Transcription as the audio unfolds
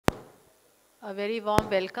A very warm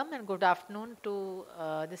welcome and good afternoon to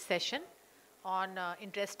this session on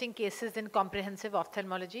interesting cases in comprehensive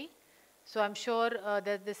ophthalmology. So I'm sure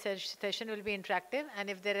that this session will be interactive,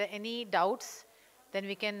 and if there are any doubts, then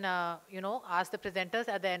we can, ask the presenters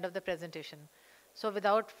at the end of the presentation. So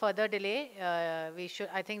without further delay,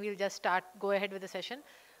 I think we'll just go ahead with the session.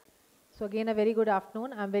 So again, a very good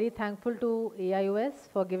afternoon. I'm very thankful to AIOS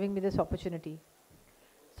for giving me this opportunity.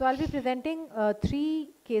 So I'll be presenting 3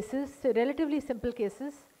 cases, relatively simple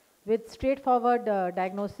cases with straightforward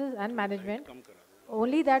diagnosis and management.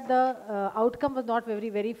 Only that the outcome was not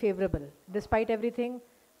very favorable. Despite everything,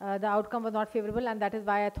 the outcome was not favorable, and that is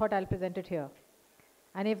why I thought I'll present it here.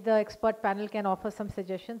 And if the expert panel can offer some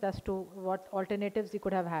suggestions as to what alternatives we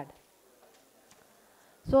could have had.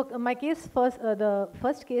 So my case the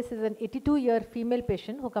first case is an 82-year female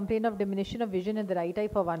patient who complained of diminution of vision in the right eye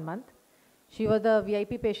for 1 month. She was a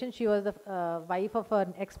VIP patient. She was the wife of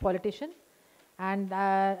an ex-politician, and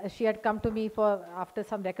she had come to me after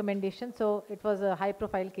some recommendation, so it was a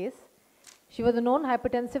high-profile case. She was a known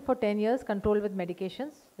hypertensive for 10 years, controlled with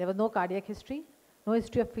medications. There was no cardiac history, no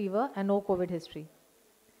history of fever, and no COVID history.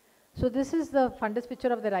 So this is the fundus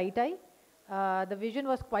picture of the right eye. The vision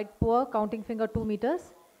was quite poor, counting finger 2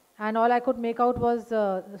 meters, and all I could make out was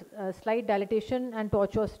a slight dilatation and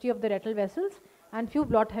tortuosity of the retinal vessels, and few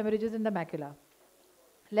blot hemorrhages in the macula.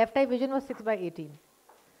 Left eye vision was 6/18.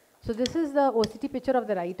 So this is the OCT picture of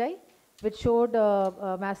the right eye, which showed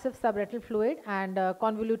massive subretinal fluid and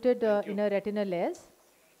convoluted inner retinal layers,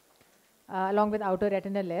 along with outer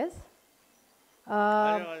retinal layers.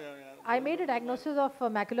 I made a diagnosis of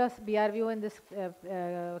macular BRVO in this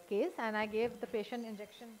case, and I gave the patient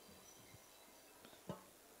injection.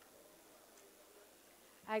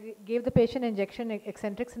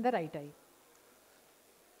 Eccentrics in the right eye.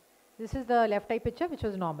 This is the left eye picture, which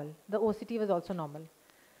was normal. The OCT was also normal.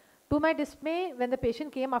 To my dismay, when the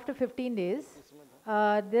patient came after 15 days,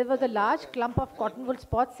 there was a large clump of cotton wool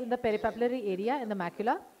spots in the peripapillary area in the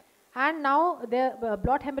macula, and now the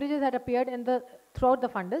blot hemorrhages had appeared throughout the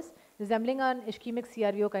fundus, resembling an ischemic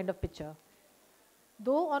CRVO kind of picture.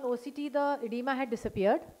 Though on OCT the edema had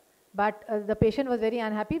disappeared, but the patient was very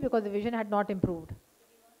unhappy because the vision had not improved.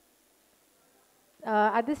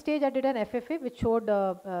 At this stage, I did an FFA which showed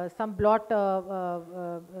some blot,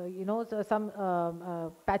 some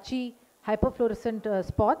patchy hyperfluorescent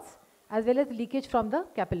spots, as well as leakage from the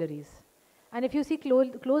capillaries. And if you see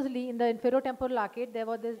closely in the inferotemporal arcade, there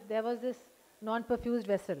was this non-perfused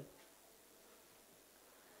vessel.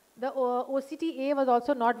 The OCT-A was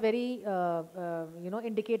also not very,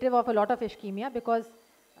 indicative of a lot of ischemia, because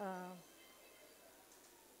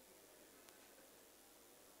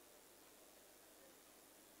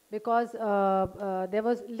there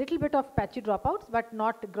was little bit of patchy dropouts, but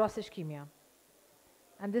not gross ischemia.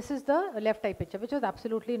 And this is the left eye picture, which was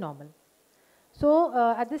absolutely normal. So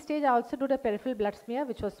at this stage, I also did a peripheral blood smear,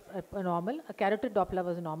 which was normal. A carotid Doppler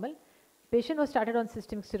was normal. Patient was started on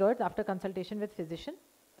systemic steroids after consultation with physician.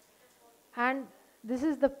 And this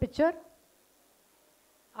is the picture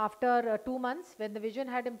after 2 months, when the vision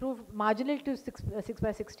had improved marginally to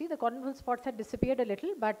 6/60. The cotton wool spots had disappeared a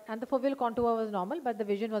little, and the foveal contour was normal, but the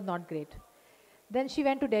vision was not great. Then she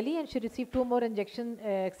went to Delhi and she received 2 more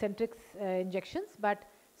eccentrics injections, but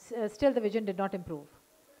still the vision did not improve.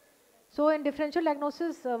 So in differential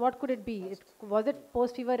diagnosis, what could it be? Was it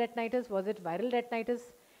post-fever retinitis? Was it viral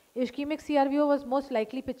retinitis? Ischemic CRVO was most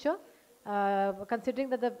likely picture, considering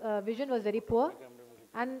that the vision was very poor.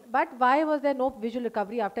 But why was there no visual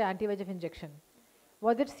recovery after anti-VEGF injection?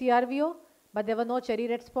 Was it CRVO, but there were no cherry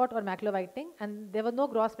red spot or macular whitening, and there was no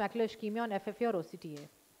gross macular ischemia on FFA or OCTA.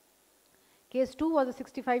 Case 2 was a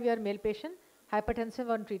 65-year male patient, hypertensive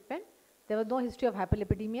on treatment. There was no history of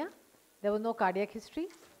hyperlipidemia. There was no cardiac history.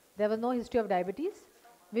 There was no history of diabetes.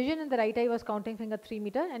 Vision in the right eye was counting finger 3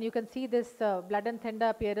 meter, and you can see this blood and tender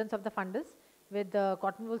appearance of the fundus with the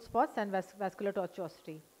cotton wool spots and vascular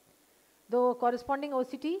tortuosity. The corresponding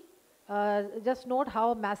OCT, just note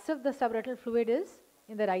how massive the subretinal fluid is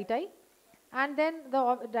in the right eye. And then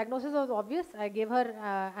the diagnosis was obvious. I gave her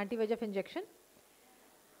anti-VEGF injection.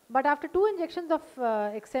 But after 2 injections of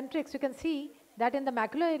eccentrics, you can see that in the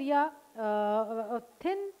macular area, a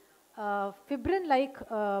thin fibrin-like,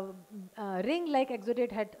 ring-like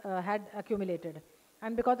exudate had accumulated.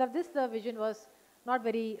 And because of this, the vision was not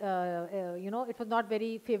very, it was not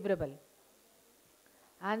very favorable.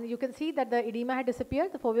 And you can see that the edema had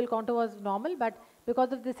disappeared. The foveal contour was normal, but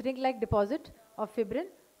because of this ring-like deposit of fibrin,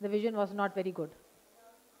 the vision was not very good.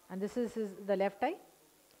 And this is the left eye.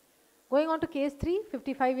 Going on to case 3,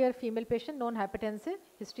 55-year female patient, known hypertensive,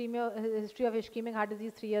 history of ischemic heart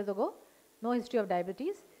disease 3 years ago, no history of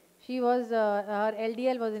diabetes. She was, her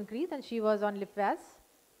LDL was increased and she was on lip vas.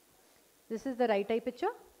 This is the right eye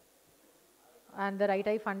picture and the right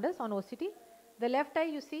eye fundus on OCT. The left eye,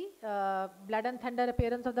 you see blood and thunder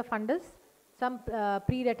appearance of the fundus, some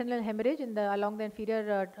pre-retinal hemorrhage along the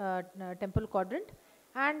inferior temporal quadrant.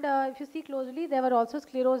 And if you see closely, there were also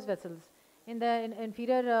sclerosed vessels in the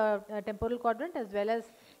inferior temporal quadrant as well as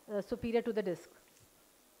superior to the disc.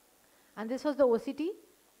 And this was the OCT,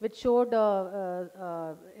 which showed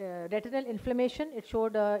retinal inflammation. It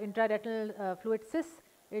showed intraretinal fluid cysts.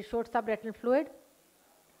 It showed subretinal fluid.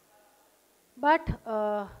 But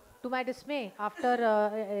to my dismay,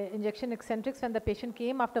 after injection eccentrics, when the patient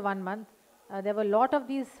came after 1 month, there were a lot of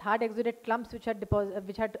these hard exudate clumps which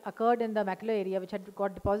had occurred in the macular area, which had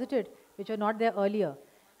got deposited, which were not there earlier.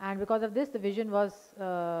 And because of this, the vision was,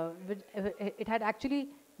 it had actually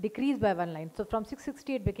decreased by 1 line. So from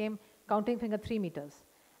 660, it became counting finger 3 meters.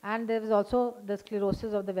 And there was also the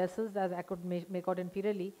sclerosis of the vessels, as I could make out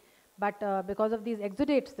inferiorly. But because of these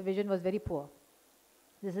exudates, the vision was very poor.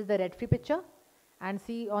 This is the red-free picture. And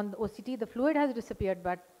see on the OCT, the fluid has disappeared,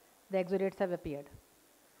 but the exudates have appeared.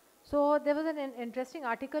 So there was an interesting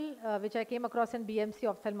article which I came across in BMC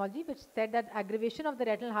Ophthalmology, which said that aggravation of the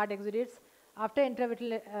retinal hard exudates after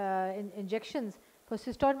intravitreal injections for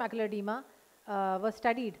cystoid macular edema was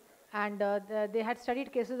studied. And they had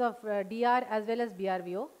studied cases of DR as well as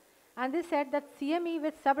BRVO. And they said that CME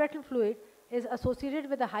with subretinal fluid is associated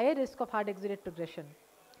with a higher risk of hard exudate progression.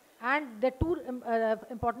 And the two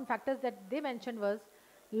important factors that they mentioned was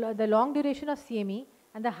the long duration of CME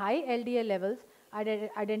and the high LDL levels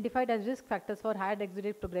identified as risk factors for higher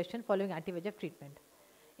exudate progression following anti-VEGF treatment.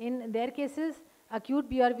 In their cases, acute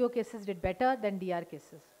BRVO cases did better than DR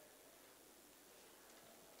cases.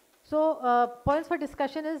 So points for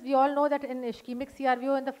discussion is, we all know that in ischemic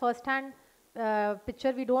CRVO, in the first hand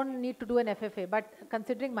picture, we don't need to do an FFA. But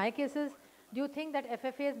considering my cases, do you think that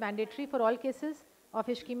FFA is mandatory for all cases of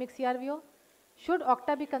ischemic CRVO? Should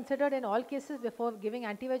OCTA be considered in all cases before giving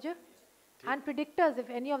anti-VEGF? And predictors, if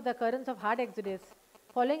any, of the occurrence of hard exudates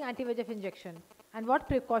following anti-VEGF injection, and what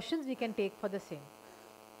precautions we can take for the same.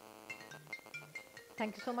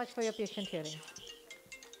 Thank you so much for your patient hearing.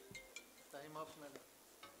 Time off, madam.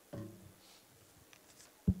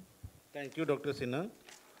 Thank you, Dr. Sinha.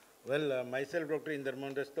 Well, myself, Dr.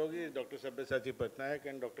 Inderman Rastogi, Dr. Sabyasachi Patnaik,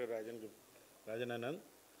 and Dr. Rajan Anand.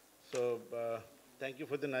 So, thank you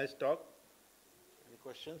for the nice talk. Any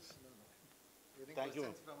questions? Any Thank you.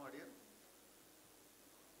 questions from audience?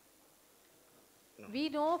 No. We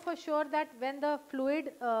know for sure that when the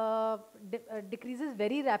fluid decreases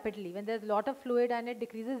very rapidly, when there's a lot of fluid and it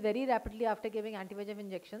decreases very rapidly after giving anti-VEGF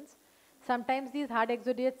injections, sometimes these hard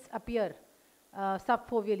exudates appear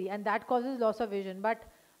subfoveally, and that causes loss of vision. But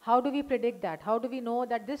how do we predict that? How do we know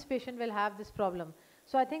that this patient will have this problem?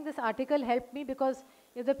 So I think this article helped me, because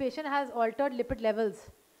if the patient has altered lipid levels,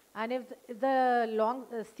 and if the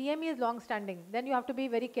CME is long-standing, then you have to be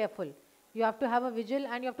very careful. You have to have a vigil,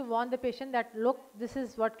 and you have to warn the patient that, look, this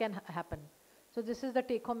is what can happen. So this is the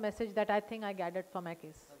take-home message that I think I gathered from my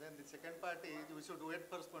case. Then the second part is, we should wait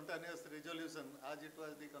for spontaneous resolution, as it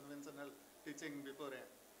was the conventional teaching beforehand.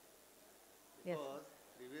 Yes. Because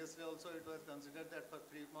previously also it was considered that for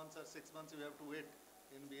 3 months or 6 months we have to wait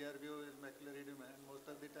in BRVO, in macular edema, and most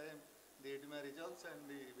of the time the edema resolves and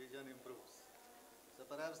the vision improves. So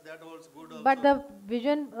perhaps that holds good also. But the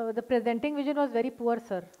vision, the presenting vision was very poor,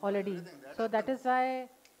 sir, already. So that is why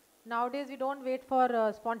nowadays we don't wait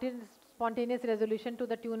for spontaneous resolution to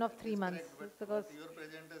the tune of 3 months. Correct, Because but your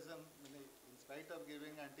presentation, in spite of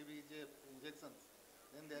giving anti-VEGF injections,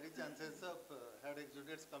 then there is chances of hard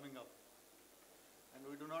exudates coming up. And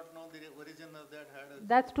we do not know the origin of that hard exudate.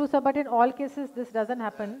 that's true, sir, but in all cases this doesn't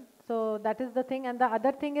happen. So that is the thing. And the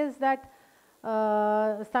other thing is that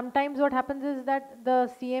sometimes what happens is that the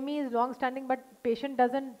CME is long standing, but patient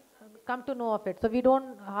doesn't come to know of it. So we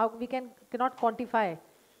don't, cannot quantify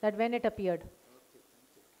that when it appeared.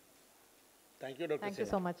 Thank you, Dr. Thank you Sinha.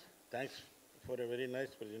 so much. Thanks for a very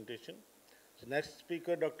nice presentation. So next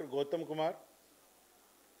speaker, Dr. Gautam Kumar.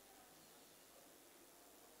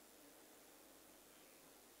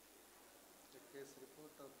 The case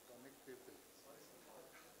report of chronic people.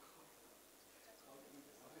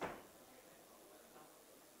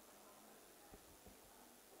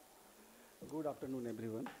 Good afternoon,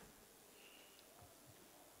 everyone.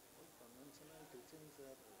 Conventional teachings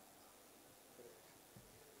are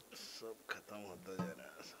सब खत्म होता जा रहा है.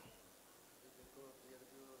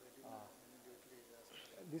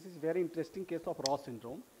 This is very interesting case of Ross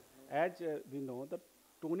syndrome. As we know, the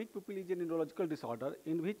tonic pupil is a neurological disorder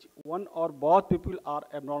in which one or both pupils are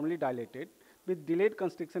abnormally dilated with delayed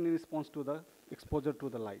constriction in response to the exposure to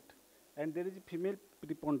the light. and there is female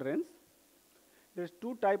preponderance. There is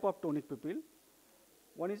two types of tonic pupil.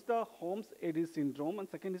 One is the Holmes-Eddy syndrome, and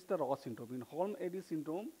second is the Ross syndrome. In Holmes-Eddy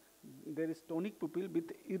syndrome, there is tonic pupil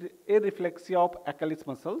with areflexia of Achilles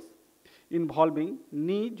muscles involving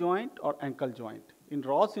knee joint or ankle joint. In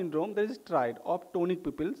Ross syndrome, there is triad of tonic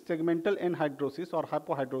pupil, segmental anhidrosis or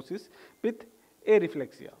hypohidrosis with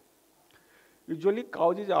areflexia. Usually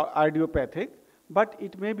causes are idiopathic, but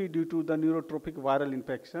it may be due to the neurotrophic viral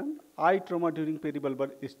infection, eye trauma during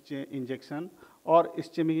peribulbar injection, or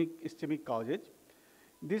ischemic causes.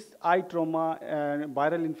 This eye trauma,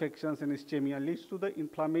 viral infections and ischemia leads to the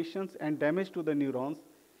inflammations and damage to the neurons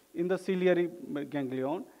in the ciliary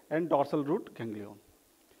ganglion and dorsal root ganglion.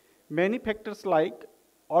 Many factors like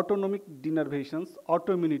autonomic denervations,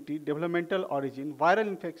 autoimmunity, developmental origin, viral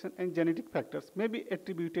infection, and genetic factors may be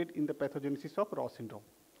attributed in the pathogenesis of Ross syndrome.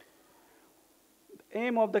 The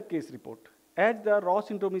aim of the case report. As the Ross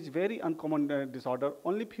syndrome is very uncommon disorder,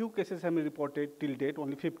 only few cases have been reported till date,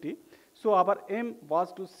 only 50. So our aim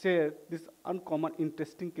was to share this uncommon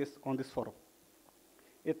interesting case on this forum.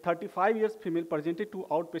 A 35 years female presented to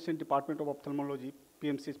outpatient department of ophthalmology,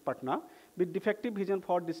 PMCH Patna, with defective vision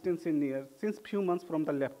for distance in near since few months from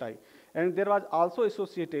the left eye. And there was also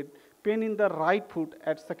associated pain in the right foot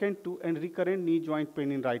at second toe and recurrent knee joint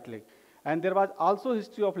pain in right leg. And there was also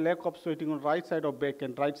history of lack of sweating on right side of back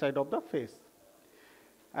and right side of the face.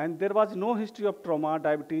 And there was no history of trauma,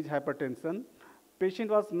 diabetes, hypertension.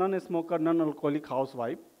 Patient was non-smoker, non-alcoholic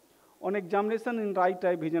housewife. On examination in right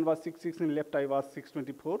eye, vision was 6.6, in left eye was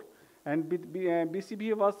 6.24. And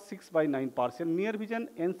BCVA was 6/9 partial. Near vision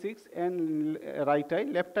N6 and right eye,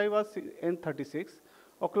 left eye was N36.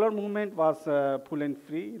 Ocular movement was full and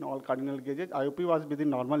free in all cardinal gauges. IOP was within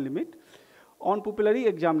normal limit. On pupillary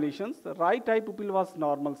examinations, right eye pupil was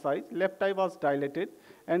normal size, left eye was dilated,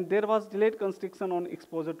 and there was delayed constriction on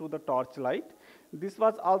exposure to the torch light. This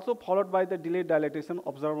was also followed by the delayed dilatation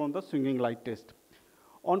observed on the swinging light test.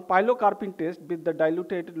 On pilocarpine test with the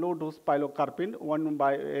diluted low dose pilocarpine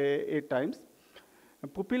 1/8 times,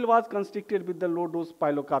 pupil was constricted with the low dose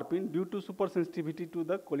pilocarpine due to supersensitivity to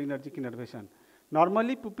the cholinergic innervation.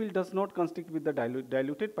 Normally, pupil does not constrict with the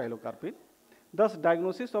diluted pilocarpine. Thus,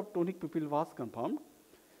 diagnosis of tonic pupil was confirmed.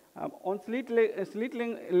 On slit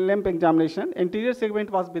lamp examination, anterior segment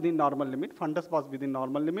was within normal limit, fundus was within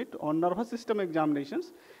normal limit. On nervous system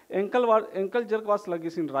examinations, ankle jerk was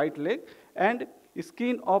sluggish in right leg, and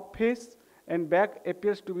skin of face and back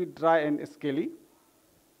appears to be dry and scaly.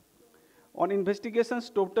 On investigations,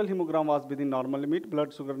 total hemogram was within normal limit,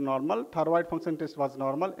 blood sugar normal, thyroid function test was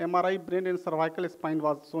normal, MRI brain and cervical spine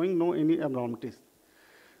was showing no any abnormalities.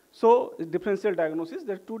 So, differential diagnosis,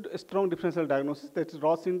 there are two strong differential diagnoses, that is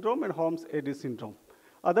Ross syndrome and Holmes-Eddy syndrome.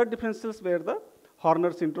 Other differentials were the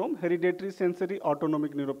Horner syndrome, hereditary sensory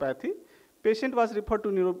autonomic neuropathy. Patient was referred to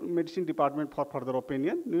neuromedicine department for further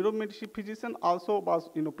opinion. Neuromedicine physician also was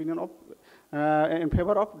in opinion of, in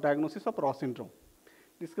favor of diagnosis of Ross syndrome.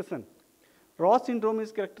 Discussion. Ross syndrome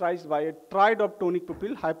is characterized by a triad of tonic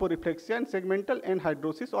pupil, hyporeflexia, and segmental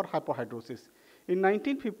anhidrosis or hypohidrosis. In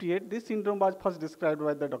 1958, this syndrome was first described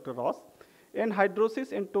by the Dr. Ross.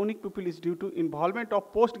 Anhidrosis and tonic pupil is due to involvement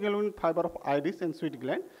of postganglionic fiber of iris and sweet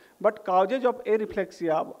gland, but causes of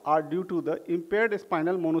areflexia are due to the impaired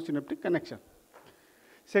spinal monosynaptic connection.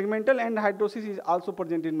 Segmental anhidrosis is also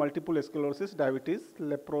present in multiple sclerosis, diabetes,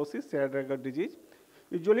 leprosis, Sayre-Weber disease.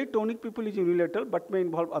 Usually, tonic pupil is unilateral, but may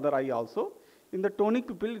involve other eye also. In the tonic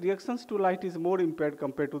pupil, reactions to light is more impaired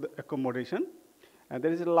compared to the accommodation. And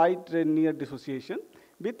there is a light near dissociation.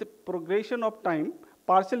 With progression of time,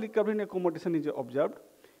 partial recovery in accommodation is observed.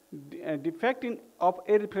 Defect of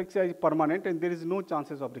areflexia is permanent and there is no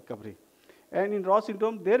chances of recovery. And in Ross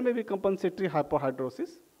syndrome, there may be compensatory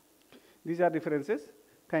hypohidrosis. These are references.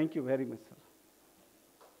 Thank you very much, sir.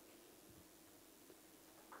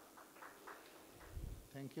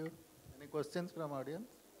 Thank you. Any questions from audience?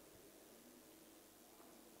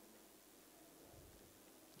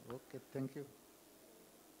 Okay, thank you.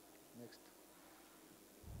 Next.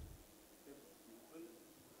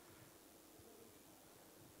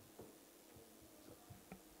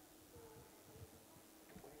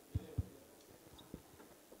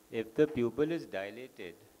 If the pupil is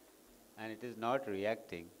dilated and it is not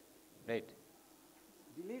reacting, right?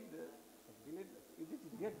 Delayed, it is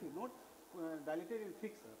reactive, not dilated and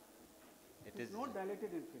fixed, sir. It is not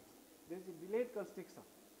dilated and fixed. There is a delayed constriction.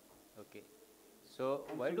 Okay. So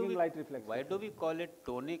And why do we call it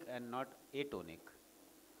tonic and not atonic?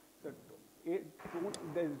 The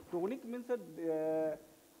tonic means that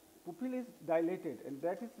pupil is dilated, and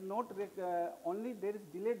that is not only there is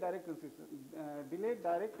delayed direct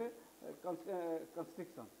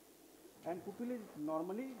constriction. And pupil is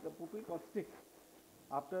normally, the pupil constricts.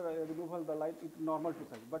 After removal the light, it's normal to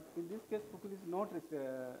sight. But in this case, pupil is not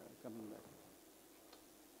coming back.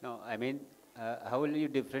 No, I mean, how will you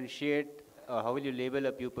differentiate, or how will you label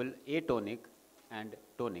a pupil atonic and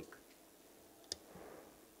tonic?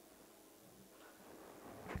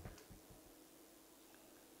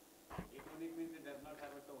 Atonic means it does not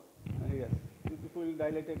have a tone. Yes, the pupil will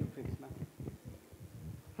dilate and fix.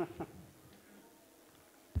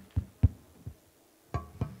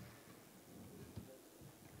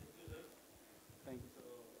 Thank you.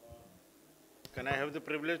 Can I have the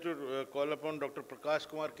privilege to call upon Dr. Prakash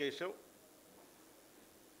Kumar Keshav?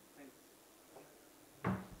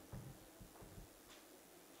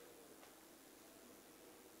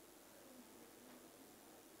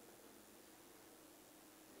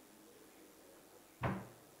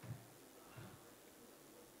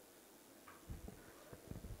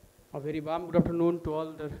 A very warm good afternoon to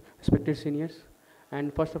all the respected seniors.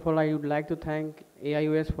 And first of all, I would like to thank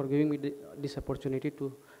AIOS for giving me this opportunity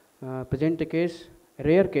to present a case, a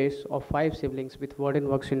rare case of 5 siblings with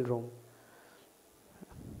Waardenburg syndrome.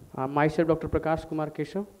 Myself, Dr. Prakash Kumar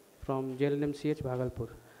Keshav from JLNMCH, Bhagalpur.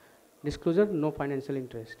 Disclosure, no financial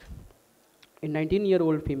interest. A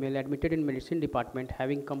 19-year-old female admitted in medicine department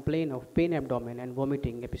having complaint of pain abdomen and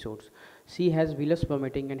vomiting episodes. She has villous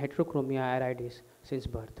vomiting and heterochromia iridis since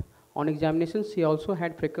birth. On examination, she also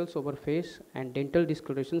had freckles over face and dental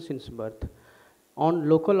discoloration since birth. On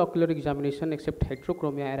local ocular examination, except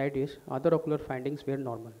heterochromia iridis, other ocular findings were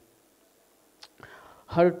normal.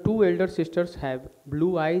 Her 2 elder sisters have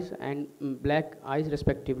blue eyes and black eyes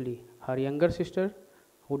respectively. Her younger sister,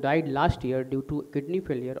 who died last year due to kidney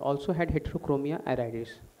failure, also had heterochromia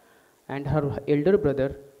iridis. And her elder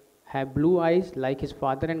brother have blue eyes like his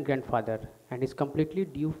father and grandfather and is completely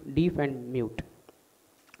deaf and mute.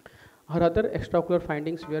 Her other extraocular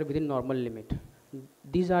findings were within normal limit.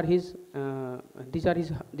 These are her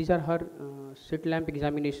slit lamp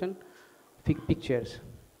examination pictures.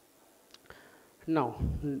 Now,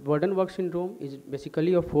 Waardenburg syndrome is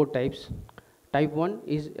basically of 4 types. Type 1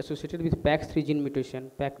 is associated with PAX3 gene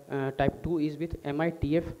mutation. Type 2 is with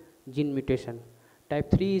MITF gene mutation.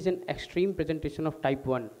 Type 3 is an extreme presentation of type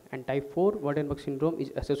 1. And type 4, Waardenburg syndrome,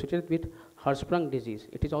 is associated with Hirschsprung disease.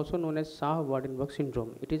 It is also known as Shah-Waardenburg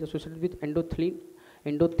syndrome. It is associated with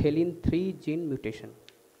endothelin 3 gene mutation.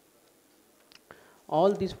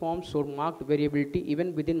 All these forms show marked variability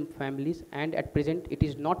even within families, and at present it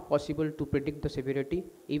is not possible to predict the severity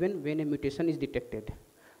even when a mutation is detected.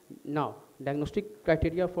 Now, diagnostic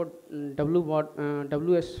criteria for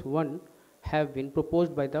WS1 have been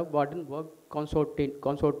proposed by the Waardenburg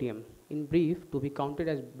Consortium. In brief, to be counted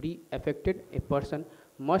as affected, a person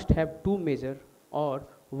must have 2 major or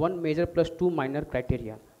 1 major plus 2 minor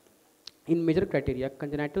criteria. In major criteria,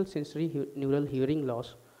 congenital sensory neural hearing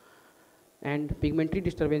loss and pigmentary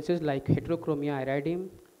disturbances like heterochromia iridium,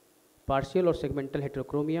 partial or segmental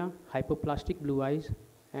heterochromia, hypoplastic blue eyes,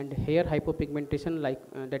 and hair hypopigmentation like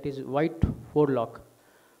that is white forelock.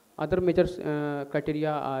 Other major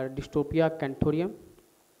criteria are dystopia canthorium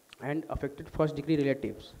and affected first degree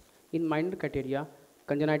relatives. In minor criteria,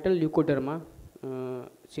 congenital leukoderma,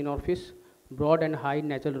 synorphis, broad and high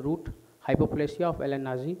nasal root, hypoplasia of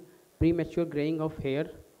Allen-Nazi, premature graying of hair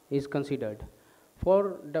is considered.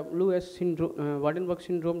 For Waardenburg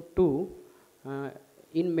syndrome 2,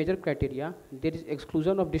 in major criteria, there is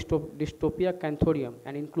exclusion of dystopia canthorium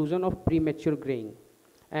and inclusion of premature graying.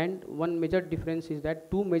 And one major difference is that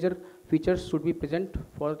 2 major features should be present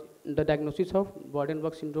for the diagnosis of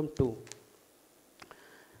Waardenburg syndrome 2.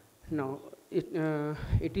 Now,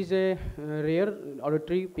 it is a rare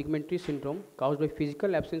auditory pigmentary syndrome caused by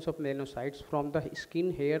physical absence of melanocytes from the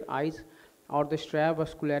skin, hair, eyes, or the stria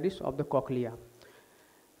vascularis of the cochlea.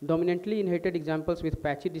 Dominantly inherited examples with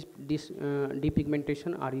patchy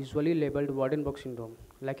depigmentation are usually labeled Waardenburg syndrome,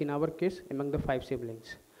 like in our case among the 5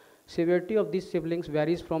 siblings. Severity of these siblings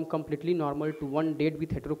varies from completely normal to one dead with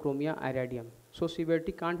heterochromia iridium. So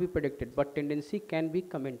severity can't be predicted, but tendency can be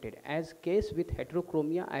commented, as case with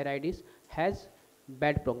heterochromia iridis has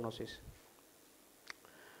bad prognosis.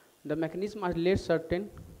 The mechanism is less certain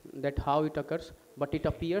that how it occurs, but it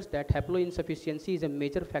appears that haploinsufficiency is a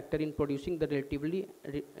major factor in producing the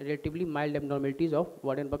relatively mild abnormalities of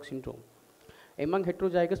Waardenburg syndrome. Among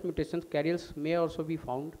heterozygous mutations, carriers may also be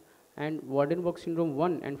found, and Waardenburg syndrome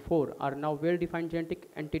 1 and 4 are now well-defined genetic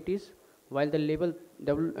entities, while the label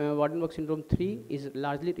Waardenburg syndrome 3 is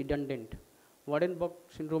largely redundant. Waardenburg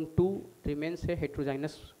syndrome 2 remains a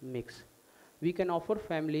heterogeneous mix. We can offer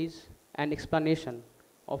families an explanation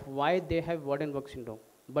of why they have Waardenburg syndrome,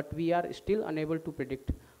 but we are still unable to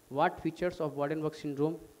predict what features of Waardenburg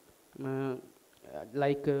syndrome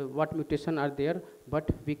what mutation are there, but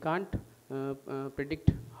we can't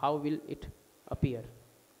predict how will it appear.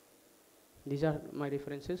 These are my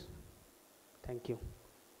references. Thank you.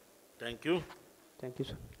 Thank you. Thank you,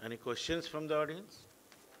 sir. Any questions from the audience?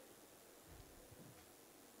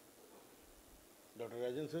 Dr.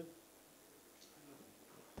 Rajan, sir?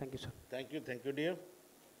 Thank you, sir. Thank you, dear.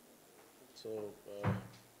 So,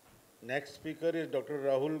 next speaker is Dr.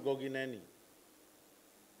 Rahul Gogineni.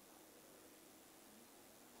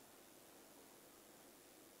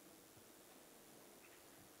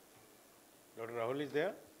 Dr. Rahul is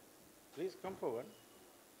there? Please come forward.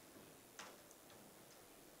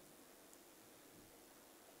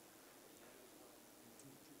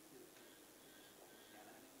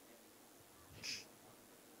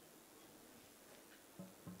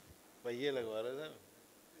 पहिए लगवा रहा था.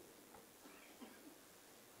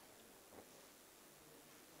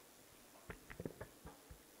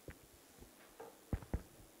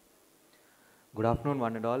 Good afternoon,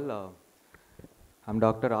 one and all. I'm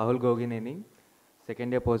Dr. Rahul Gogineni,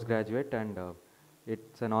 second year postgraduate, and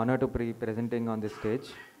it's an honor to be presenting on this stage.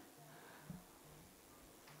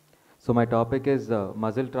 So my topic is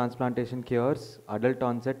muzzle transplantation cures adult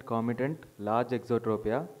onset comitant large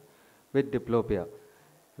exotropia with diplopia,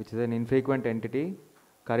 which is an infrequent entity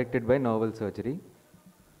corrected by novel surgery.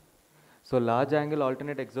 So large angle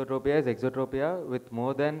alternate exotropia is exotropia with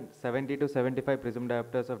more than 70 to 75 prism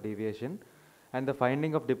diopters of deviation, and the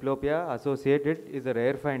finding of diplopia associated is a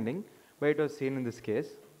rare finding, but it was seen in this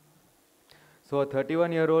case. So a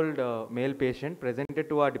 31-year-old male patient presented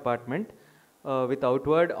to our department with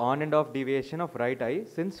outward on and off deviation of right eye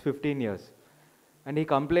since 15 years. And he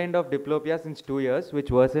complained of diplopia since 2 years,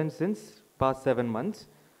 which worsened since past 7 months.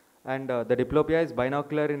 And the diplopia is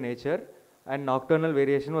binocular in nature and nocturnal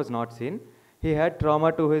variation was not seen. He had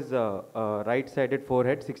trauma to his right-sided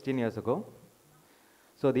forehead 16 years ago.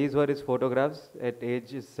 So these were his photographs at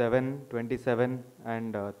age 7, 27,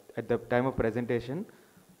 and at the time of presentation.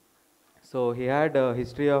 So he had a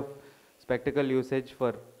history of spectacle usage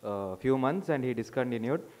for a few months and he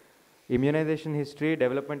discontinued. Immunization history,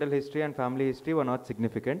 developmental history, and family history were not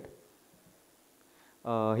significant.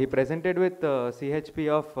 He presented with CHP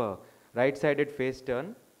of right-sided face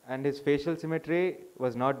turn, and his facial symmetry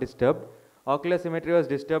was not disturbed. Ocular symmetry was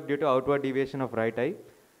disturbed due to outward deviation of right eye.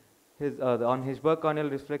 On Hirschberg corneal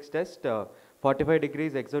reflex test, 45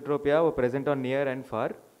 degrees exotropia were present on near and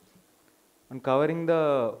far. On covering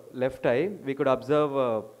the left eye, we could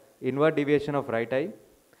observe inward deviation of right eye.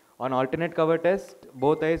 On alternate cover test,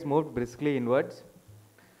 both eyes moved briskly inwards.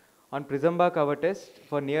 On prism bar cover test,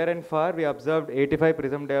 for near and far, we observed 85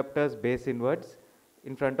 prism diopters base inwards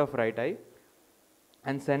in front of right eye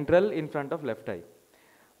and central in front of left eye.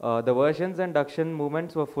 The versions and duction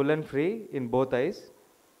movements were full and free in both eyes.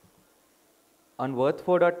 On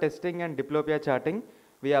Worth-4 dot testing and diplopia charting,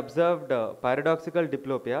 we observed paradoxical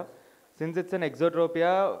diplopia. Since it's an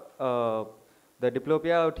exotropia, the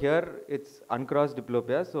diplopia out here, it's uncrossed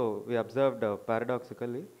diplopia, so we observed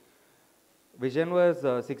paradoxically. Vision was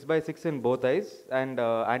 6/6 in both eyes, and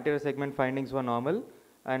anterior segment findings were normal,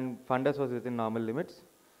 and fundus was within normal limits.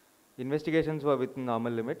 Investigations were within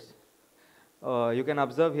normal limits. You can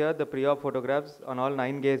observe here the pre-op photographs. On all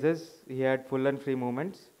 9 gazes, he had full and free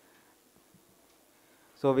movements.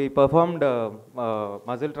 So we performed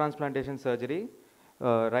muzzle transplantation surgery,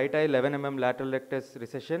 right eye 11 mm lateral rectus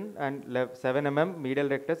recession and 7 mm medial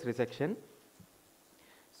rectus resection.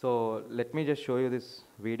 So let me just show you this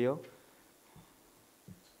video.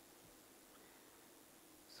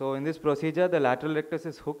 So in this procedure, the lateral rectus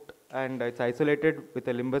is hooked and it's isolated with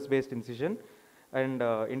a limbus based incision, and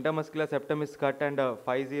intermuscular septum is cut and a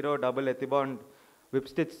 5-0 double ethibond whip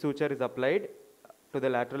stitch suture is applied to the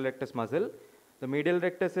lateral rectus muscle. The medial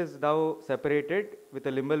rectus is now separated with a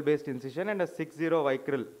limbal based incision, and a 6-0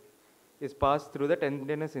 vicryl is passed through the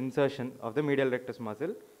tendinous insertion of the medial rectus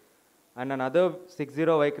muscle, and another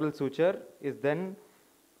 6-0 vicryl suture is then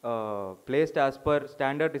placed as per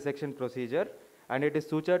standard dissection procedure, and it is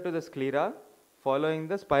sutured to the sclera following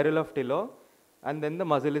the spiral of Tillot, and then the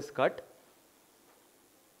muzzle is cut.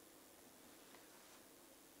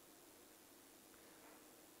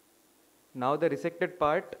 Now the resected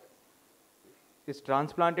part is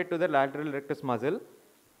transplanted to the lateral rectus muscle.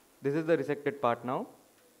 This is the resected part now.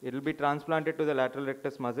 It will be transplanted to the lateral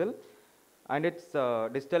rectus muscle, and its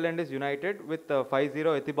distal end is united with the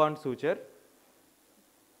 5-0 ethibond suture.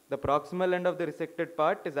 The proximal end of the resected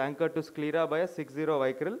part is anchored to sclera by a 6-0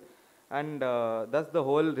 vicryl, and thus the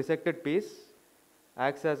whole resected piece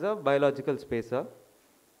acts as a biological spacer.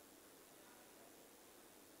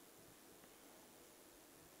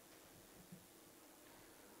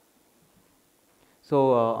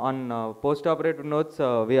 So on post-operative notes,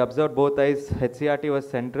 we observed both eyes, HCRT was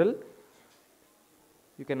central.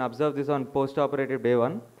 You can observe this on post-operative day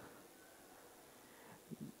 1.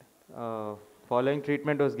 Following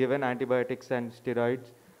treatment was given antibiotics and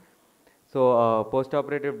steroids. So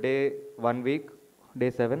post-operative day 1 week,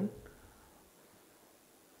 day 7.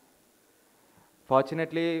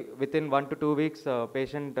 Fortunately, within 1 to 2 weeks,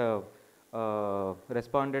 patient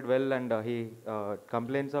responded well, and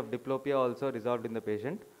complaints of diplopia also resolved in the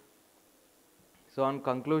patient. So on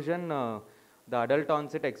conclusion, the adult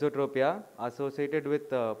onset exotropia associated with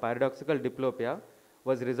paradoxical diplopia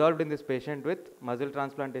was resolved in this patient with muscle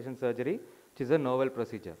transplantation surgery, which is a novel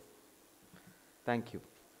procedure. Thank you.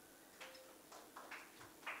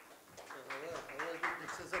 How was the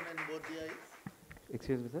fixation in both the eyes?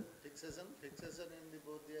 Excuse me, sir? Fixation in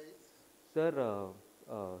both the eyes? Sir,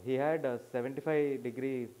 he had a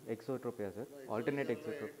 75-degree exotropia, sir. No, Alternate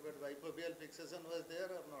exotropia, exotropia. right, but bifoveal fixation was there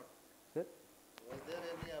or not? Sir? Was there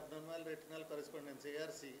any abnormal retinal correspondence,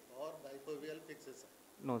 ARC, or bifoveal fixation?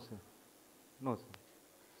 No, sir. No, sir.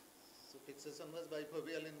 So fixation was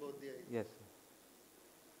bifoveal in both the eyes? Yes, sir.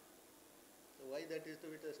 So why that is to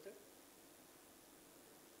be tested?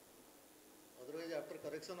 Otherwise, after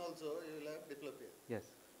correction also, you will have diplopia.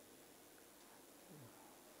 Yes.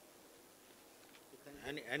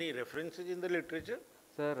 Any references in the literature?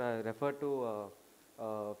 Sir, I refer to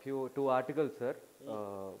two articles, sir,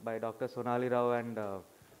 by Dr. Sonali Rao and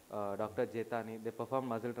Dr. Jetani. They performed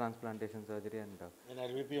muscle transplantation surgery and In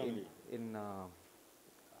LVP only?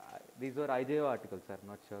 these were IJO articles, sir.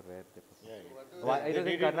 Not sure where they performed. Yeah, Why, it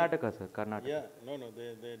was in Karnataka, sir. Karnataka. Yeah, no,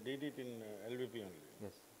 they did it in LVP only.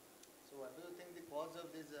 Yes. So what do you think the cause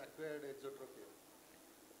of this acquired exotropia?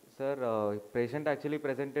 Sir, patient actually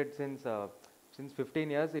presented since 15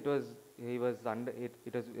 years. It was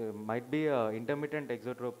might be intermittent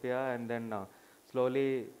exotropia, and then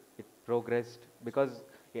slowly it progressed, because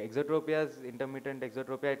intermittent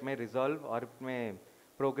exotropia, it may resolve or it may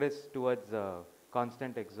progress towards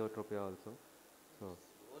constant exotropia also. So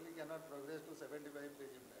Only cannot progress to 75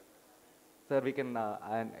 kg. sir, we can,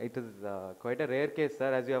 and it is quite a rare case,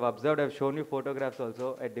 sir. As you have observed, I have shown you photographs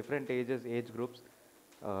also at different age groups.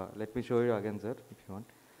 Let me show you again, sir, if you want.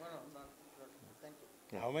 No, thank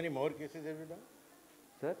you. How many more cases have you done?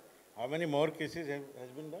 Sir? How many more cases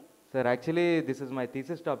has been done? Sir, actually, this is my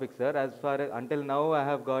thesis topic, sir. As far as until now, I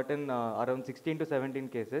have gotten around 16 to 17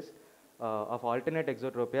 cases of alternate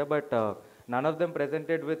exotropia, but none of them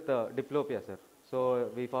presented with diplopia, sir.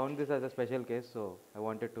 So we found this as a special case, so I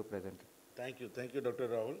wanted to present it. Thank you, Dr.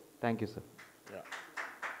 Rahul. Thank you, sir. Yeah.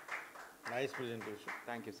 Nice presentation.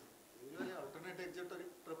 Thank you, sir. Usually alternate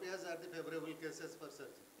exotropias are the favorable cases for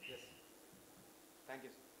surgery. Yes. Thank you,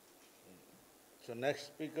 sir. So next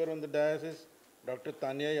speaker on the dais is Dr.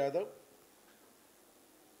 Tanya Yadav.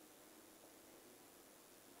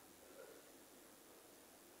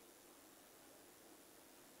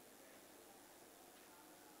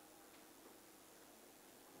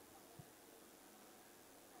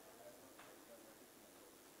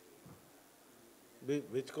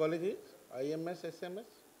 Which college is? IMS, SMS?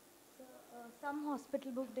 Some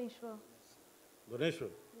hospital, Bhubaneswar.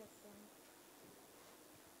 Bhubaneswar. Yes,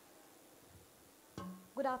 sir.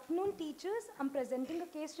 Good afternoon, teachers. I'm presenting a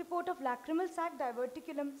case report of lacrimal sac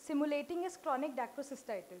diverticulum simulating as chronic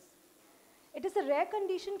dacrocystitis. It is a rare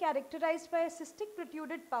condition characterized by a cystic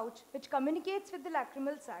protruded pouch which communicates with the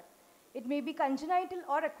lacrimal sac. It may be congenital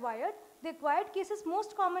or acquired. The acquired case is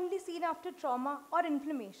most commonly seen after trauma or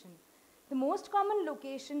inflammation. The most common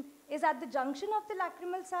location is at the junction of the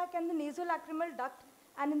lacrimal sac and the nasolacrimal duct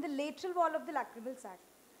and in the lateral wall of the lacrimal sac.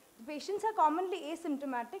 The patients are commonly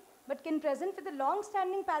asymptomatic but can present with a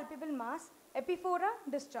long-standing palpable mass, epiphora,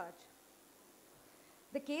 discharge.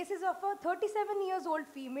 The case is of a 37-year-old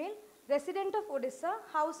female, resident of Odisha,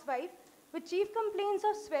 housewife, with chief complaints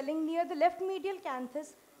of swelling near the left medial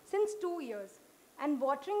canthus since 2 years and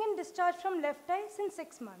watering and discharge from left eye since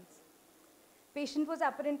 6 months. Patient was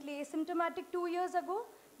apparently asymptomatic 2 years ago.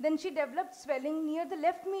 Then she developed swelling near the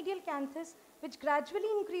left medial canthus, which gradually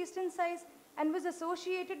increased in size and was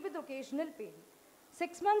associated with occasional pain.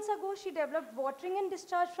 6 months ago, she developed watering and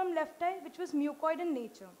discharge from left eye, which was mucoid in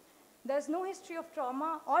nature. There is no history of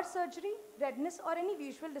trauma or surgery, redness, or any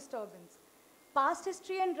visual disturbance. Past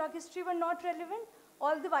history and drug history were not relevant.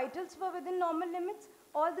 All the vitals were within normal limits.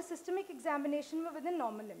 All the systemic examination were within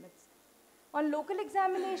normal limits. On local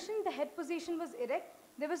examination, the head position was erect.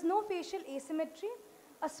 There was no facial asymmetry.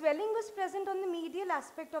 A swelling was present on the medial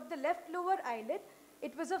aspect of the left lower eyelid.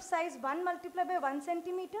 It was of size 1 multiplied by 1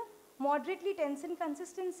 centimeter, moderately tense in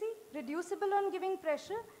consistency, reducible on giving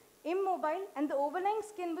pressure, immobile, and the overlying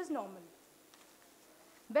skin was normal.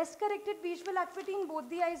 Best corrected visual acuity in both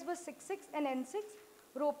the eyes was 6.6 and N6.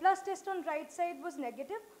 Roplast test on right side was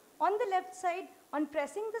negative. On the left side, on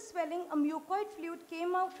pressing the swelling, a mucoid fluid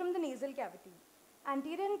came out from the nasal cavity.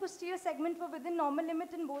 Anterior and posterior segment were within normal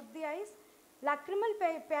limit in both the eyes. Lacrimal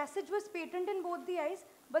passage was patent in both the eyes,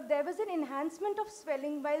 but there was an enhancement of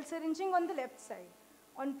swelling while syringing on the left side.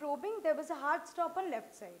 On probing, there was a hard stop on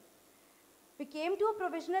left side. We came to a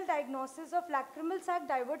provisional diagnosis of lacrimal sac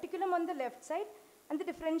diverticulum on the left side, and the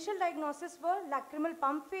differential diagnosis were lacrimal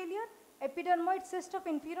pump failure, epidermoid cyst of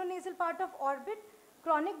inferior nasal part of orbit,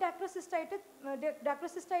 chronic dacrocystis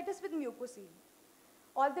with mucocele.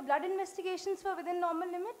 All the blood investigations were within normal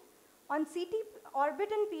limit. On CT,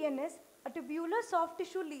 orbit and PNS, a tubular soft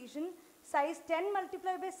tissue lesion, size 10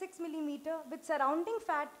 multiplied by 6 millimeter, with surrounding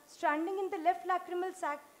fat stranding in the left lacrimal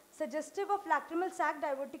sac, suggestive of lacrimal sac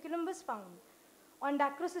diverticulum was found. On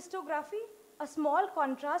dacrocystography, a small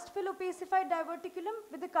contrast fill opacified diverticulum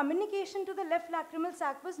with a communication to the left lacrimal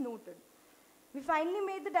sac was noted. We finally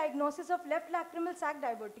made the diagnosis of left lacrimal sac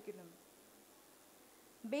diverticulum.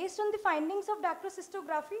 Based on the findings of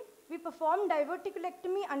dacrocystography, we performed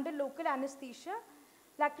diverticulectomy under local anesthesia.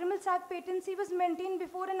 Lacrimal sac patency was maintained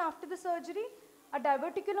before and after the surgery. A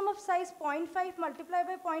diverticulum of size 0.5 multiplied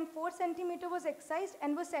by 0.4 centimeter was excised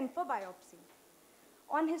and was sent for biopsy.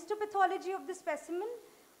 On histopathology of the specimen,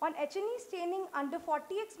 on H&E staining under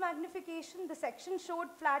 40x magnification, the section showed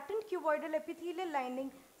flattened cuboidal epithelial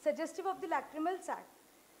lining suggestive of the lacrimal sac.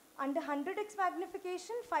 Under 100x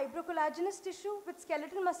magnification, fibrocollagenous tissue with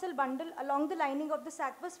skeletal muscle bundle along the lining of the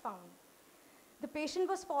sac was found. The patient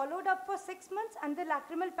was followed up for 6 months and the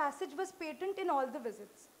lacrimal passage was patent in all the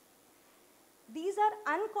visits. These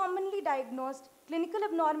are uncommonly diagnosed clinical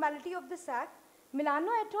abnormality of the sac.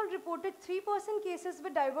 Milano et al. Reported 3% cases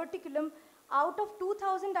with diverticulum out of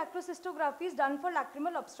 2,000 dacrocystographies done for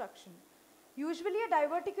lacrimal obstruction. Usually a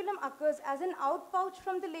diverticulum occurs as an outpouch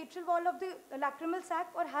from the lateral wall of the lacrimal sac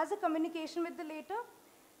or has a communication with the later.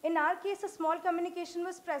 In our case, a small communication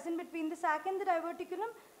was present between the sac and the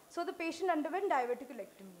diverticulum, so the patient underwent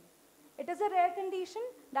diverticulectomy. It is a rare condition.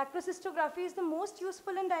 Dacrocystography is the most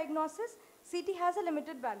useful in diagnosis. CT has a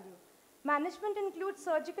limited value. Management includes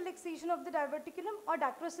surgical excision of the diverticulum or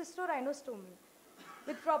dacrocystorhinostomy.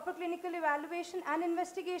 With proper clinical evaluation and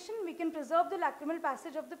investigation, we can preserve the lacrimal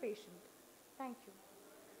passage of the patient. Thank you.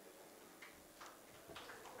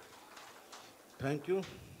 Thank you,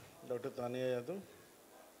 Dr. Tania Yadav.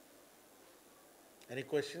 Any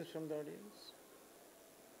questions from the audience?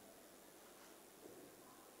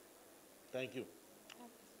 Thank you.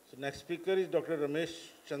 So next speaker is Dr. Ramesh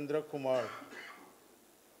Chandra Kumar.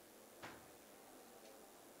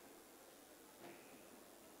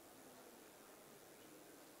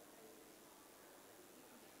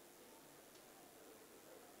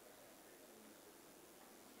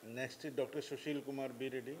 Next is Dr. Sushil Kumar B.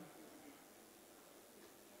 Reddy.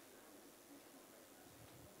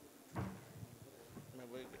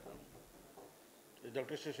 Is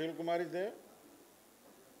Dr. Sushil Kumar is there?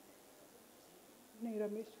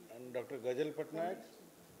 And Dr. Gajal Patnaik.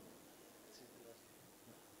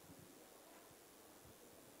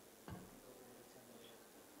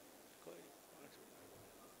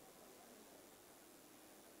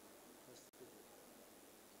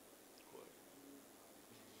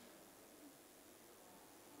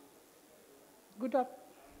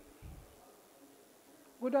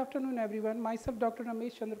 Good afternoon, everyone. Myself, Dr.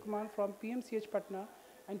 Ramesh Chandra Kumar from PMCH Patna,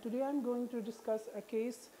 and today I'm going to discuss a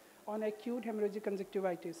case on acute hemorrhagic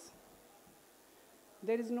conjunctivitis.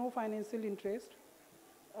 There is no financial interest.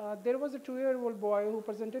 There was a 2-year-old boy who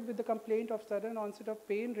presented with the complaint of sudden onset of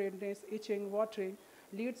pain, redness, itching, watering,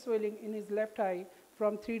 lead swelling in his left eye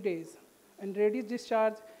from 3 days, and radius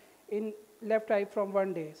discharge in left eye from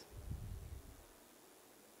 1 day.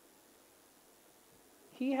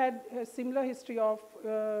 He had a similar history of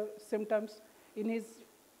symptoms in his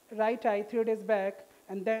right eye 3 days back,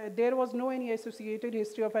 and there was no any associated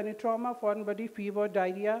history of any trauma, foreign body, fever,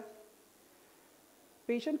 diarrhea.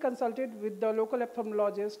 Patient consulted with the local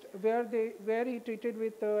ophthalmologist where he treated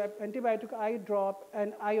with antibiotic eye drop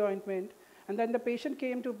and eye ointment, and then the patient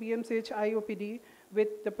came to PMCH IOPD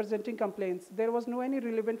with the presenting complaints. There was no any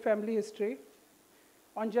relevant family history.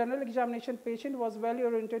 On general examination, patient was well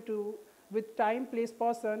oriented with time, place,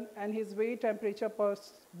 person, and his weight, temperature,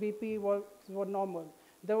 pulse, BP were normal.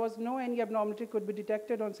 There was no any abnormality could be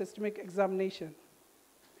detected on systemic examination.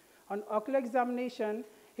 On ocular examination,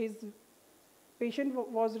 his patient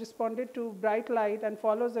was responded to bright light and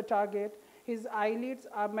follows the target. His eyelids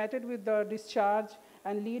are matted with the discharge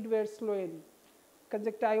and lid were swollen.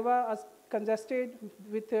 Conjunctiva congested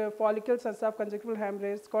with follicles and subconjunctival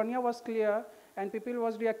hemorrhage. Cornea was clear and pupil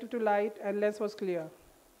was reactive to light and lens was clear.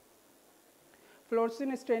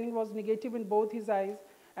 Fluorescein staining was negative in both his eyes,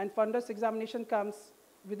 and fundus examination comes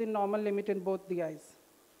within normal limit in both the eyes.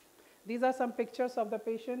 These are some pictures of the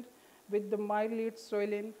patient with the mild lid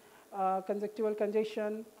swelling, conjunctival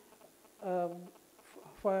congestion,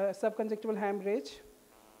 for subconjunctival hemorrhage.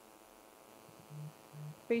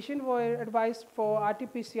 Patient were advised for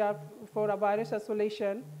RT-PCR for a virus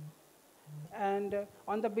isolation, and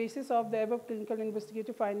on the basis of the above clinical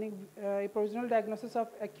investigative finding, a provisional diagnosis of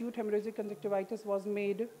acute hemorrhagic conjunctivitis was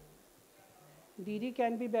made. DD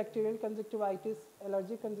can be bacterial conjunctivitis,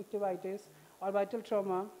 allergic conjunctivitis, or vital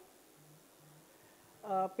trauma.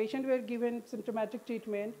 Patient were given symptomatic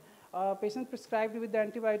treatment. Patient prescribed with the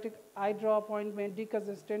antibiotic eye drop ointment,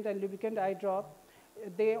 decongestant, and lubricant eye drop.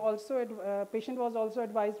 Patient was also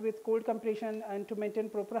advised with cold compression and to maintain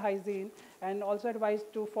proper hygiene, and also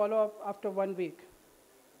advised to follow up after 1 week.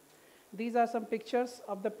 These are some pictures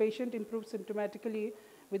of the patient improved symptomatically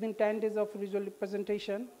within 10 days of visual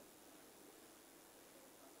presentation.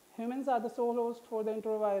 Humans are the sole host for the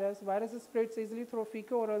enterovirus. Virus spreads easily through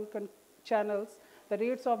fecal-oral channels. The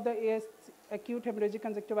rates of the acute hemorrhagic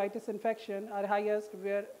conjunctivitis infection are highest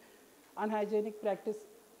where unhygienic practice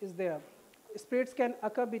is there. Spreads can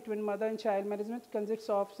occur between mother and child. Management consists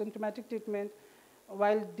of symptomatic treatment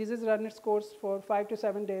while disease runs its course for 5 to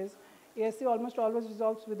 7 days. ASC almost always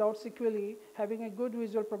resolves without sequelae, having a good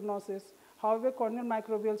visual prognosis. However, corneal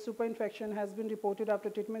microbial superinfection has been reported after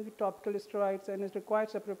treatment with topical steroids and it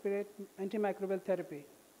requires appropriate antimicrobial therapy.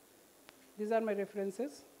 These are my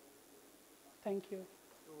references. Thank you.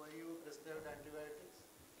 So why you prescribed antibiotics?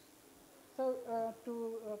 So to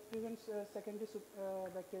prevent secondary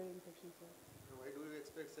bacterial infections. So why do you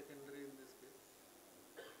expect secondary in this case?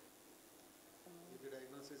 If the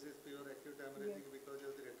diagnosis is pure acute hemorrhagic because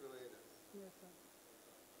of the retrovirus. Yes, sir.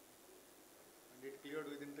 And it cleared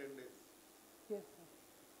within 10 days. Yes, sir.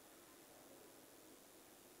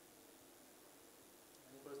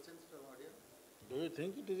 Any questions from audience? Do you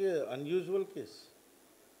think it is an unusual case?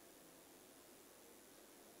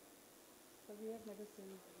 So we have never seen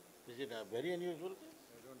it. Is it a very unusual case?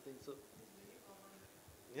 I don't think so.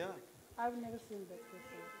 Yeah. I've never seen that case.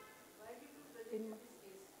 Why did you present this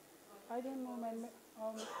case? I don't know, man.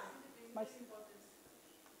 My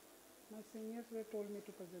seniors were told me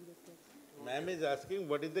to present this case. Ma'am is asking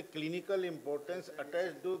what is the clinical importance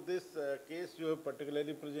attached to this case you have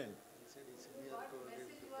particularly present? He said his senior told him to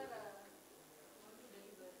present.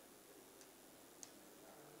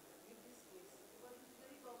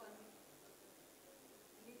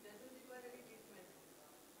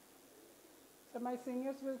 So my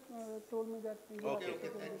seniors were told me that. Okay.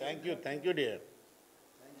 Thank you, dear.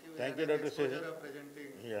 Thank you, Dr. Sushil.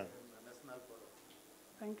 Yeah.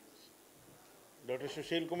 Thank you. Dr.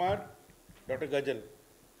 Sushil Kumar, Dr. Gajal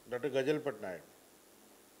Patnaik.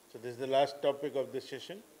 So this is the last topic of this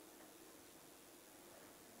session.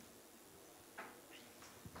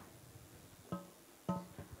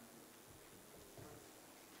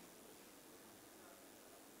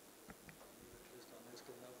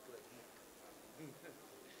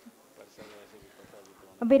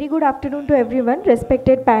 A very good afternoon to everyone,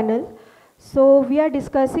 respected panel. So we are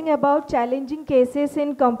discussing about challenging cases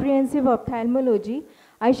in comprehensive ophthalmology.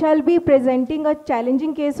 I shall be presenting a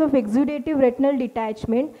challenging case of exudative retinal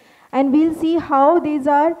detachment, and we'll see how these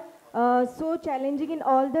are so challenging in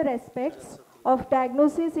all the respects of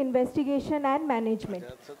diagnosis, investigation and management.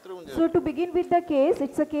 So to begin with the case,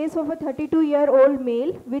 it's a case of a 32-year-old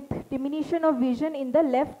male with diminution of vision in the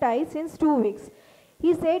left eye since 2 weeks.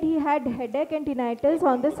 He said he had headache and tinnitus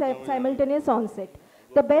on the simultaneous onset.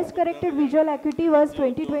 The best corrected visual acuity was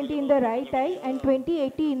 20/20 in the right eye and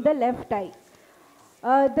 20/80 in the left eye.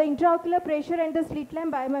 The intraocular pressure and the slit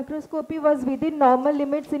lamp biomicroscopy was within normal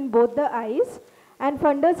limits in both the eyes, and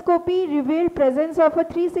funduscopy revealed presence of a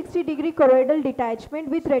 360-degree choroidal detachment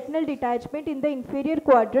with retinal detachment in the inferior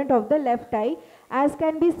quadrant of the left eye, as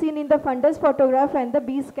can be seen in the fundus photograph and the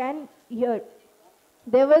B scan here.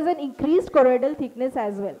 There was an increased choroidal thickness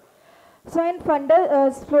as well. So in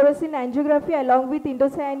fundus fluorescein angiography along with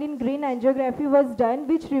indocyanine green angiography was done,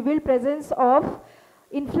 which revealed presence of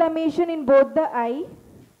inflammation in both the eye,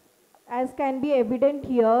 as can be evident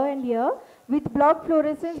here and here, with blocked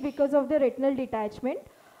fluorescence because of the retinal detachment.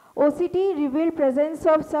 OCT revealed presence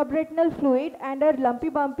of subretinal fluid and a lumpy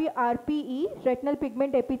bumpy RPE, retinal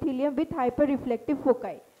pigment epithelium, with hyperreflective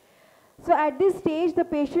foci. So at this stage, the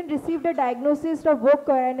patient received a diagnosis of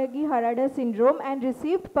Vogt-Koyanagi-Harada syndrome and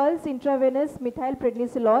received pulse intravenous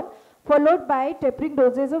methylprednisolone followed by tapering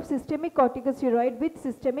doses of systemic corticosteroid with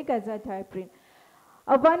systemic azathioprine.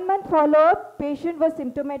 A 1-month follow-up, patient was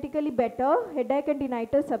symptomatically better, headache and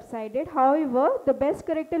tinnitus subsided. However, the best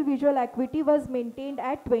corrected visual acuity was maintained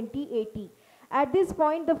at 20/80. At this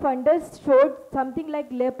point, the fundus showed something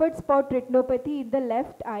like leopard spot retinopathy in the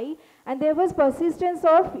left eye, and there was persistence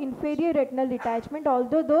of inferior retinal detachment,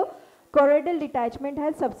 although the choroidal detachment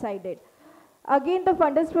has subsided. Again, the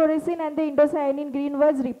fundus fluorescein and the indocyanine green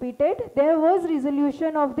was repeated. There was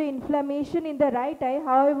resolution of the inflammation in the right eye.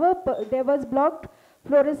 However, there was blocked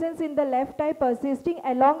fluorescence in the left eye persisting,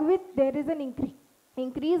 along with there is an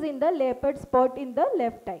increase in the leopard spot in the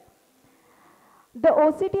left eye. The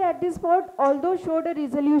OCT at this spot, although showed a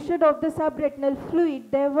resolution of the subretinal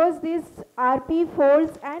fluid, there was this RP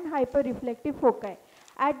folds and hyperreflective foci.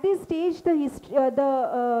 At this stage,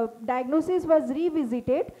 the diagnosis was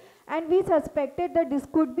revisited, and we suspected that this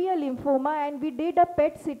could be a lymphoma, and we did a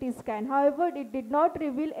PET CT scan. However, it did not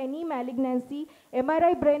reveal any malignancy.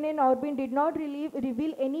 MRI brain and Orbin did not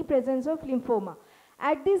reveal any presence of lymphoma.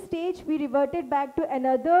 At this stage, we reverted back to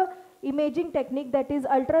another imaging technique, that is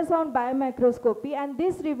ultrasound biomicroscopy, and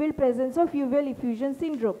this revealed presence of uveal effusion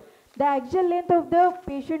syndrome. The axial length of the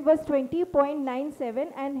patient was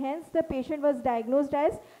 20.97, and hence the patient was diagnosed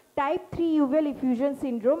as type 3 uveal effusion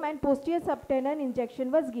syndrome, and posterior subtenon injection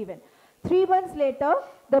was given. 3 months later,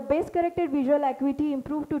 the base corrected visual acuity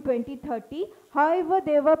improved to 20/30. However,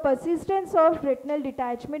 there were persistence of retinal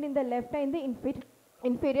detachment in the left eye in the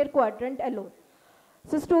inferior quadrant alone.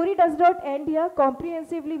 So story does not end here.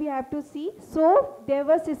 Comprehensively we have to see. So there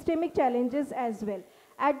were systemic challenges as well.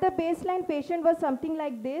 At the baseline, patient was something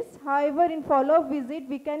like this. However, in follow-up visit,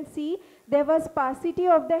 we can see there was sparsity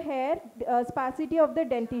of the hair, sparsity of the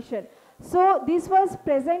dentition. So this was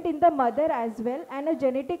present in the mother as well, and a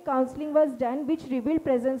genetic counseling was done which revealed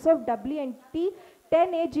presence of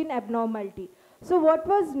WNT10A gene abnormality. So what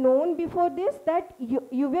was known before this, that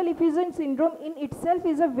uveal effusion syndrome in itself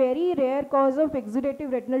is a very rare cause of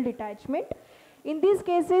exudative retinal detachment. In these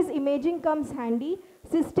cases, imaging comes handy.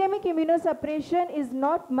 Systemic immunosuppression is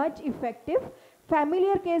not much effective.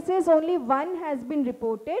 Familiar cases, only one has been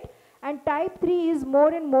reported, and type 3 is more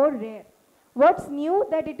and more rare. What's new,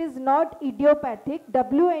 that it is not idiopathic.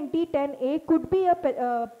 WNT10A could be a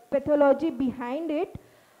pathology behind it,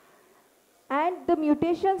 and the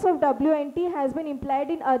mutations of WNT has been implied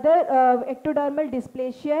in other ectodermal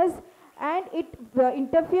dysplasias, and it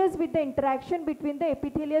interferes with the interaction between the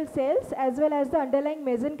epithelial cells as well as the underlying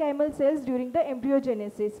mesenchymal cells during the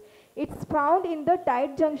embryogenesis. It's found in the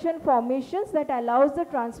tight junction formations that allows the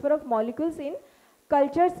transfer of molecules in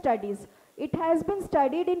culture studies. It has been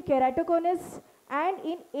studied in keratoconus and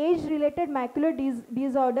in age-related macular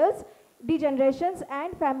disorders, degenerations,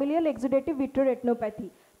 and familial exudative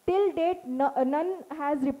vitreoretinopathy. Till date, none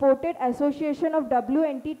has reported association of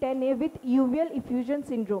WNT10A with uveal effusion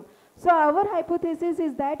syndrome. So our hypothesis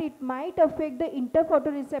is that it might affect the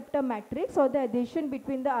interphotoreceptor matrix, or the adhesion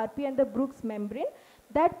between the RP and the Brooks membrane,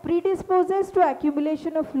 that predisposes to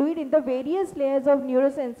accumulation of fluid in the various layers of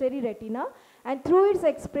neurosensory retina, and through its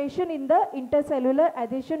expression in the intercellular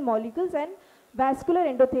adhesion molecules and vascular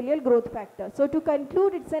endothelial growth factor. So to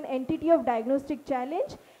conclude, it's an entity of diagnostic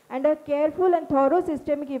challenge, and a careful and thorough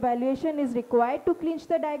systemic evaluation is required to clinch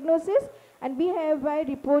the diagnosis, and we hereby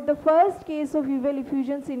report the first case of uveal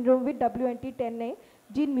effusion syndrome with WNT10A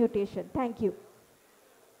gene mutation. Thank you.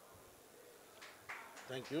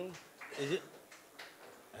 Thank you.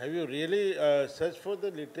 Have you really searched for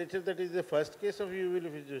the literature that is the first case of uveal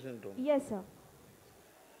effusion syndrome? Yes, sir.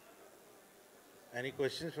 Any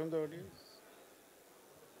questions from the audience?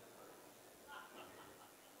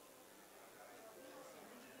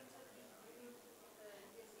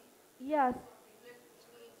 Yes.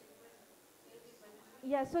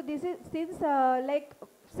 Yeah, so this is since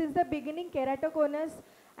since the beginning, keratoconus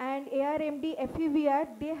and ARMD,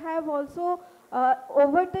 FEVR, they have also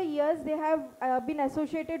over the years they have been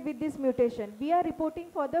associated with this mutation. We are reporting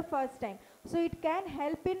for the first time, so it can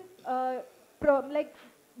help in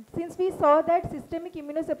since we saw that systemic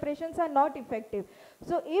immunosuppressions are not effective.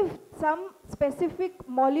 So if some specific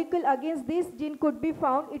molecule against this gene could be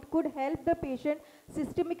found, it could help the patient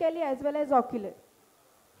systemically as well as ocular.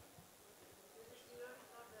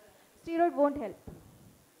 Steroid won't help.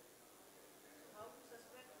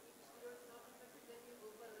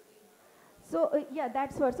 So yeah,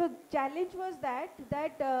 that's what. So challenge was that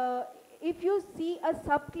if you see a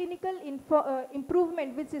subclinical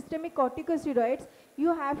improvement with systemic corticosteroids,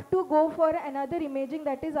 you have to go for another imaging,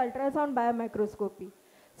 that is ultrasound biomicroscopy.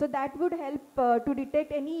 So that would help to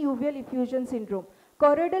detect any uveal effusion syndrome.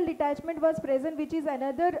 Choroidal detachment was present, which is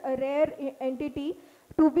another rare entity.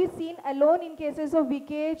 to be seen alone in cases of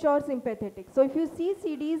VKH or sympathetic. So if you see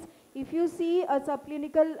CDs, if you see a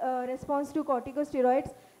subclinical response to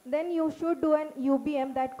corticosteroids, then you should do an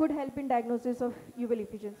UBM that could help in diagnosis of uveal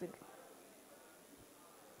effusion syndrome.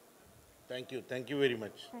 Thank you. Thank you very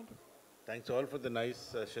much. Thank you. Thanks all for the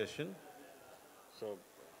nice session. So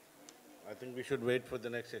I think we should wait for the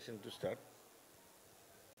next session to start.